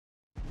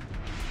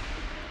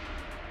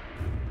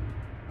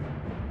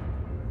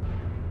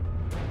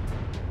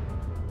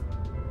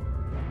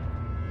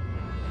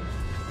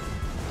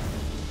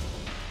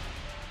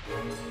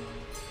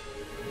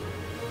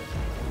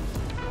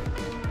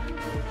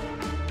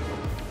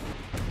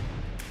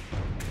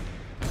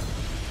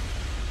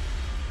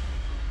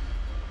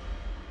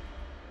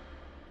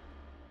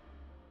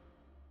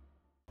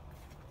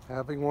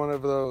Having one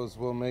of those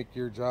will make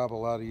your job a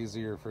lot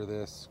easier for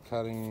this.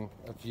 Cutting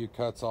a few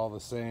cuts all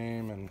the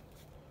same, and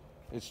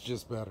it's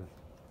just better.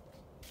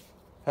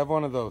 Have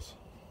one of those.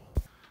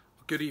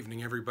 Good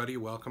evening, everybody.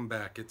 Welcome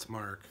back. It's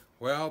Mark.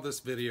 Well, this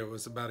video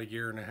was about 1.5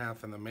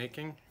 years in the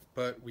making,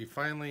 but we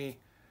finally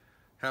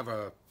have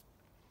a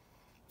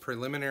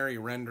preliminary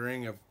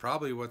rendering of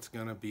probably what's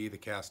going to be the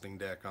casting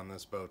deck on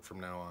this boat from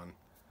now on.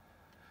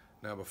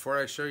 Now, before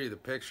I show you the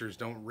pictures,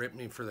 don't rip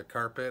me for the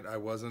carpet. I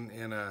wasn't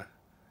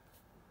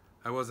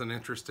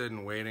interested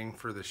in waiting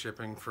for the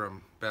shipping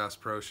from Bass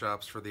Pro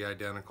Shops for the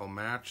identical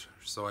match,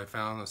 so I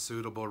found a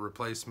suitable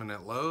replacement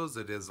at Lowe's.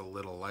 It is a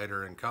little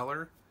lighter in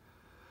color,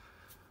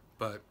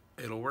 but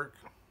it'll work.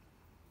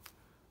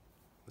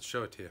 Let's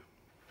show it to you.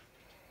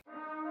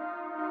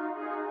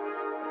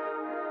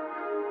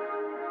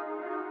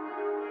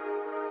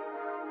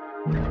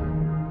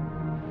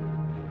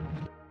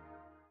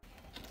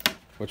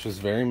 Which is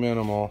very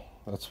minimal.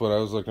 That's what I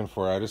was looking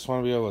for. I just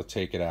want to be able to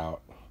take it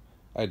out.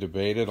 I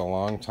debated a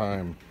long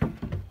time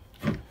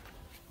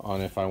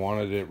on if I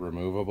wanted it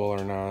removable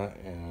or not,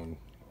 and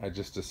I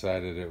just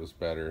decided it was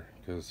better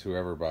because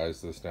whoever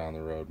buys this down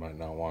the road might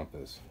not want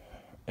this.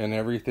 And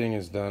everything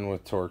is done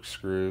with Torx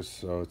screws,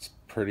 so it's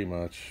pretty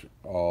much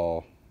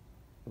all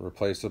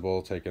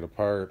replaceable. Take it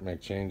apart,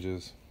 make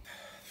changes.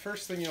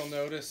 First thing you'll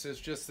notice is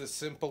just this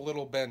simple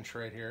little bench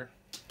right here.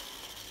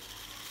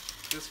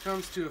 This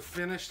comes to a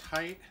finished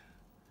height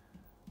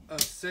of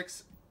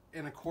 6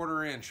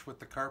 1/4 inch with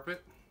the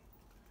carpet,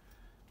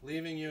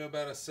 leaving you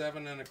about a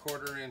 7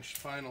 1/4 inch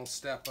final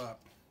step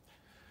up.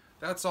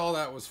 That's all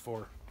that was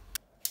for.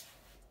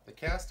 The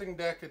casting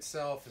deck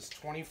itself is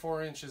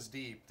 24 inches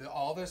deep.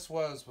 All this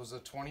was a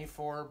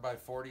 24 by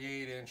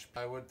 48 inch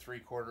plywood,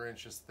 3/4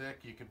 inches thick.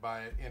 You could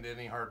buy it in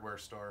any hardware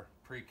store,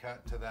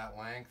 pre-cut to that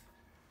length.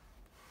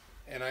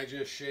 And I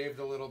just shaved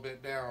a little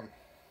bit down.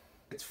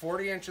 It's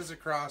 40 inches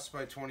across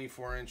by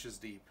 24 inches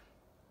deep.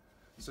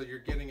 So you're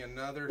getting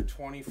another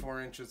 24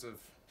 inches of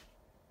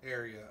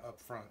area up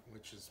front,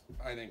 which is,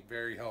 I think,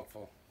 very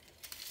helpful.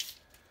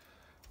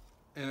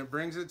 And it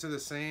brings it to the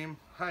same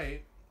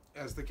height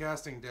as the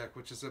casting deck,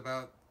 which is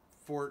about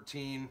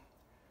 14.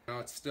 Now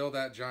it's still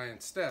that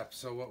giant step,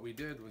 so what we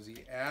did was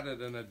he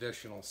added an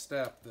additional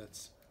step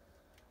that's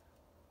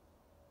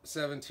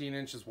 17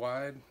 inches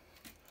wide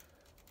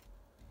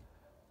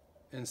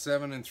and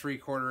 7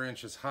 3/4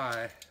 inches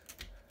high.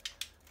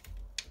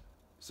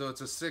 So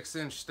it's a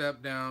 6-inch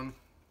step down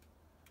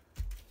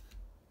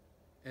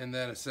and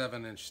then a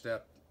 7-inch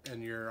step,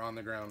 and you're on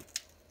the ground.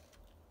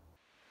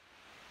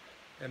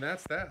 And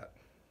that's that.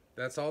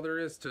 That's all there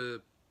is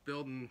to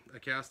building a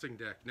casting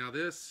deck. Now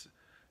this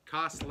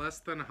costs less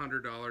than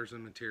 $100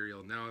 in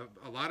material. Now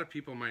a lot of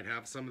people might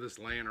have some of this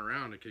laying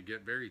around. It could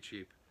get very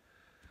cheap.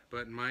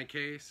 But in my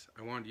case,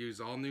 I wanted to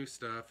use all new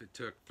stuff. It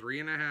took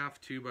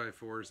 3.5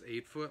 2x4s,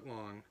 8 foot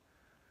long,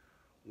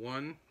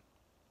 1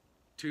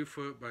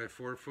 2-foot by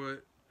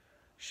 4-foot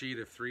sheet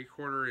of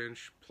 3/4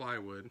 inch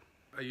plywood.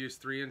 I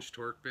used 3-inch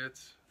torque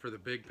bits for the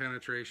big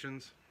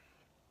penetrations,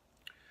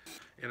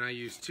 and I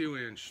used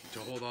 2-inch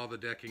to hold all the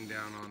decking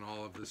down on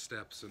all of the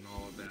steps and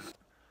all of that.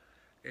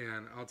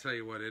 And I'll tell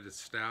you what, it is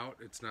stout.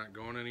 It's not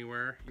going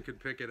anywhere. You can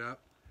pick it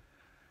up.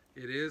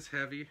 It is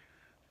heavy.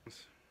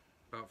 It's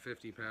about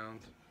 50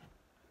 pounds.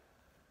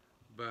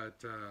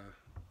 But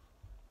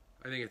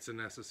I think it's a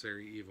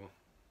necessary evil.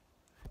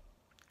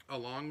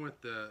 Along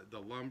with the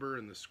lumber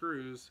and the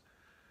screws,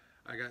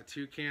 I got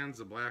 2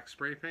 cans of black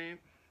spray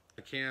paint,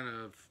 a can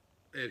of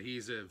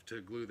adhesive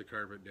to glue the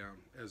carpet down,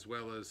 as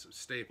well as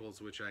staples,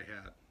 which I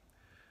had.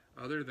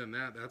 Other than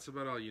that, that's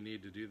about all you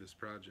need to do this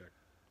project.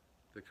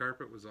 The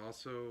carpet was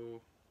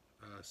also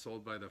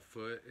sold by the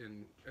foot,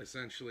 and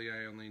essentially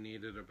I only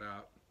needed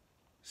about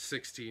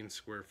 16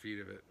 square feet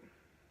of it.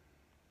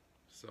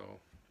 So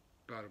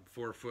about a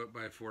 4-foot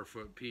by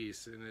 4-foot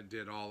piece, and it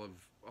did all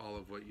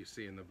of what you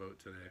see in the boat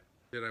today.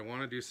 Did I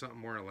want to do something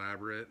more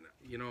elaborate?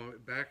 You know,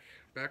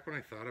 back when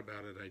I thought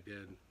about it, I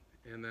did.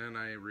 And then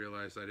I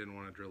realized I didn't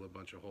want to drill a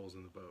bunch of holes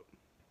in the boat.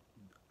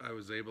 I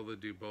was able to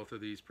do both of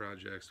these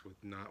projects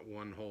with not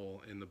one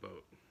hole in the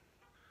boat.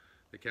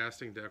 The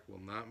casting deck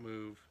will not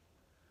move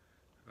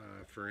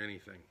for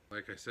anything.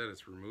 Like I said,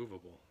 it's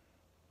removable.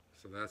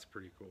 So that's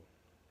pretty cool.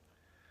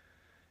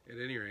 At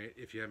any rate,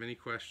 if you have any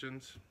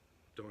questions,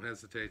 don't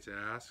hesitate to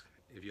ask.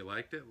 If you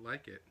liked it,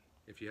 like it.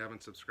 If you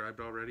haven't subscribed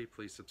already,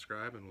 please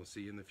subscribe, and we'll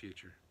see you in the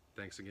future.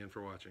 Thanks again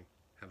for watching.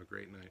 Have a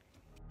great night.